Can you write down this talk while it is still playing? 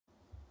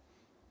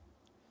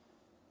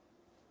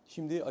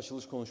Şimdi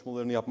açılış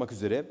konuşmalarını yapmak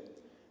üzere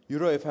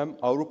EuroFM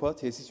Avrupa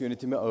Tesis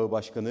Yönetimi Ağı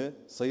Başkanı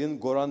Sayın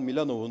Goran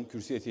Milanov'un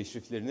kürsüye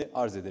teşriflerini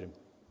arz ederim.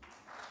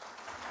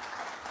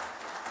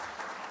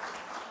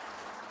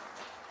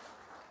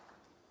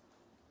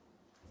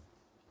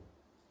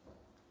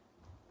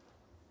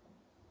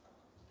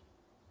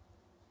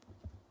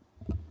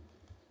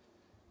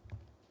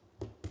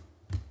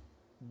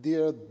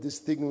 Dear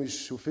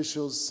distinguished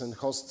officials and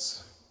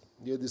hosts,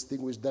 dear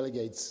distinguished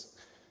delegates,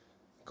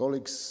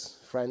 colleagues,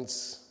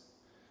 friends,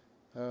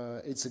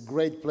 it's a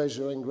great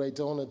pleasure and great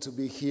honor to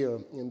be here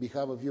on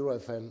behalf of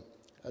EuroFM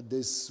at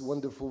this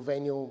wonderful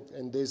venue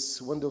and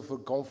this wonderful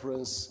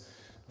conference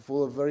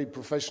full of very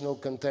professional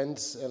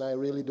content, and I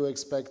really do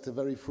expect a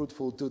very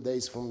fruitful 2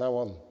 days from now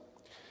on.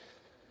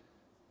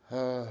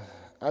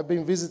 I've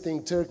been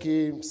visiting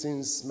Turkey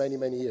since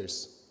many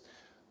years.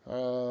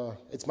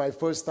 It's my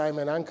first time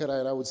in Ankara,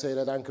 and I would say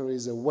that Ankara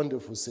is a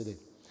wonderful city.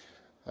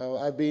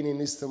 I've been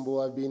in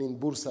Istanbul, I've been in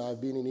Bursa, I've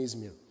been in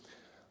Izmir.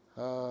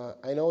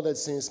 I know that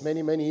since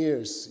many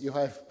years you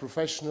have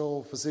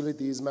professional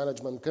facilities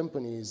management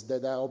companies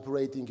that are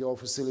operating your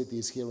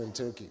facilities here in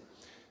Turkey.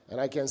 And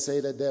I can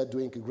say that they are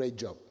doing a great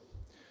job.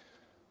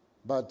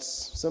 But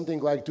something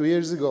like 2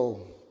 years ago,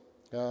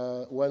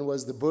 when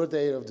was the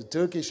birthday of the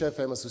Turkish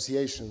FM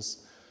associations,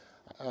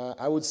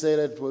 I would say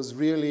that was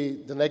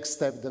really the next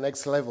step, the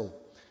next level.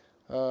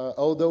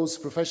 All those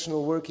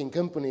professional working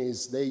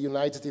companies, they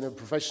united in a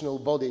professional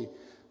body,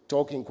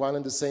 talking one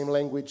and the same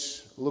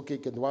language,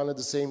 looking at one and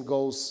the same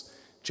goals,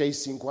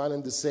 chasing one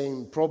and the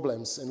same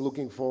problems, and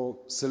looking for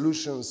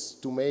solutions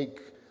to make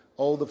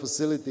all the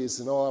facilities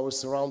and all our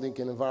surrounding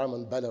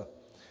environment better.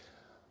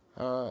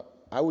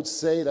 I would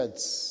say that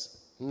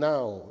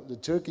now the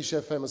Turkish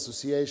FM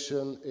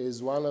Association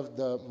is one of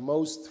the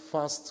most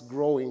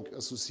fast-growing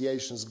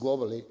associations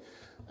globally,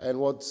 and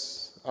what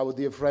our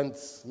dear friend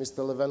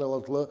Mr.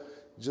 Levent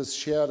just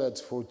shared that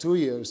for 2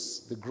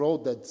 years, the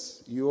growth that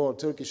your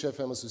Turkish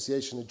FM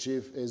Association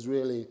achieved is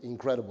really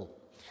incredible.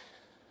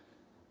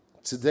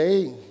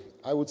 Today,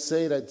 I would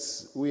say that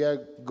we are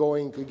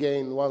going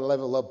again one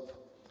level up.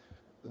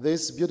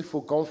 This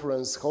beautiful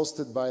conference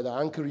hosted by the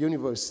Ankara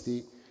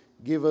University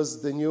gives us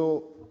the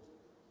new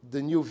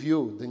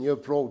view, the new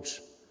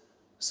approach.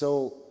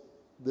 So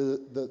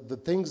the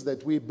things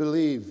that we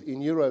believe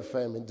in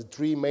EuroFM and the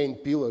 3 main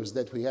pillars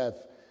that we have,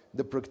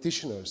 the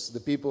practitioners,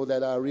 the people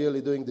that are really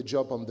doing the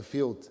job on the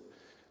field,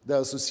 the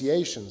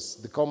associations,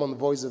 the common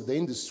voice of the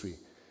industry,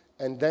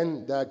 and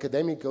then the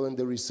academical and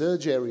the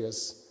research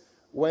areas,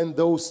 when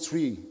those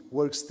 3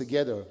 works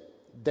together,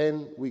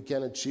 then we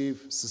can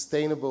achieve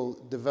sustainable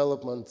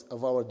development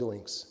of our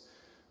doings.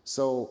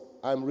 So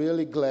I'm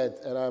really glad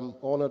and I'm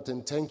honored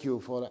and thank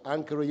you for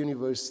Ankara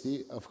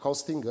University of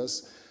hosting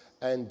us.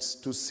 And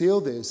to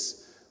seal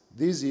this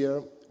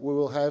year, we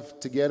will have,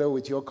 together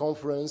with your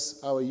conference,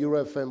 our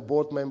EuroFM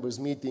board members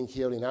meeting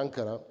here in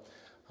Ankara.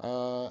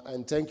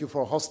 And thank you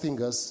for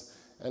hosting us.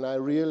 And I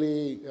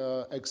really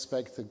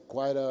expect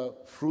quite a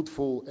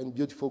fruitful and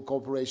beautiful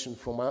cooperation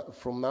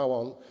from now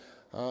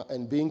on,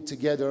 and being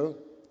together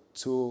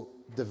to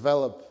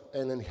develop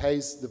and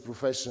enhance the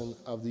profession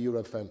of the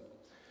EuroFM.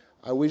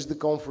 I wish the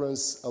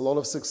conference a lot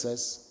of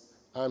success.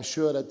 I'm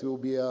sure that it will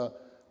be a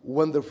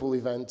wonderful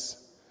event.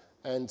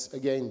 And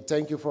again,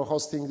 thank you for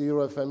hosting the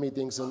EuroFM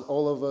meetings, and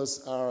all of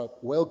us are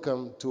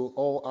welcome to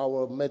all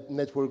our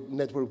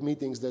network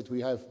meetings that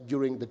we have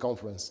during the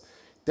conference.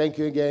 Thank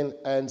you again,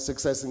 and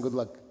success and good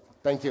luck.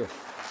 Thank you.